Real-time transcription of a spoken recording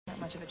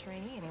much of a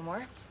trainee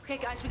anymore. Okay,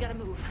 guys, we gotta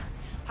move.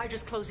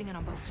 Hydra's closing in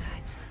on both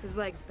sides. His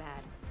leg's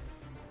bad.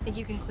 Think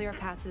you can clear a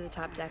path to the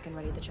top deck and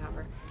ready the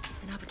chopper?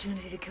 An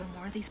opportunity to kill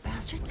more of these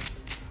bastards?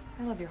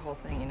 I love your whole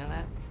thing, you know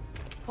that?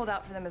 Hold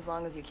out for them as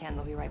long as you can.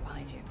 They'll be right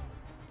behind you.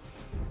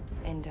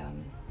 And,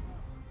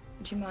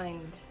 would you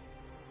mind...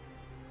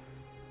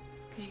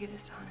 Could you give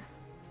this to Hunter?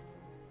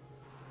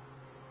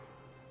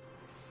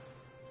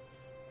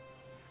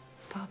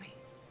 Bobby.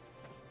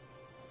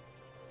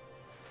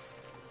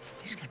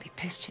 He's gonna be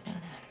pissed, you know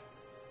that?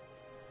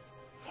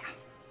 Yeah.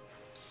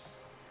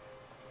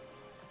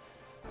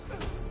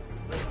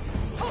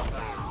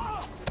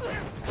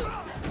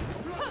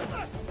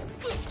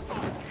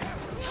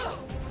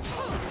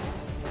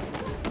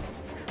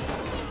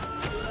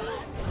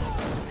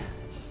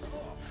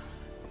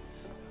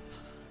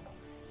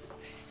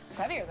 It's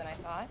heavier than I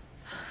thought.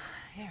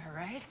 Yeah,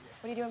 right?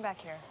 What are you doing back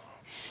here?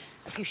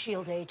 A few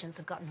SHIELD agents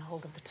have gotten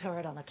hold of the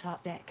turret on the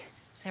top deck.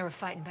 They were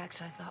fighting back,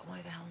 so I thought,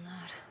 why the hell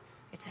not?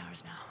 It's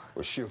ours now.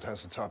 Well, SHIELD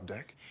has the top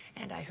deck?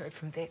 And I heard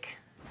from Vic.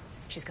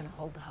 She's gonna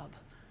hold the hub.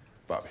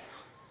 Bobby,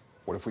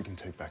 what if we can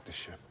take back the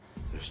ship?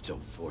 There's still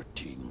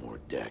 14 more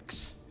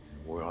decks.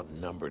 We're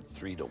outnumbered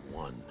 3 to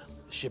 1.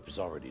 The ship is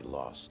already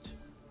lost.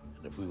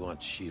 And if we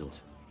want SHIELD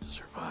to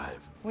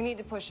survive... We need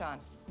to push on.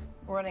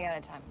 We're running out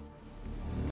of time.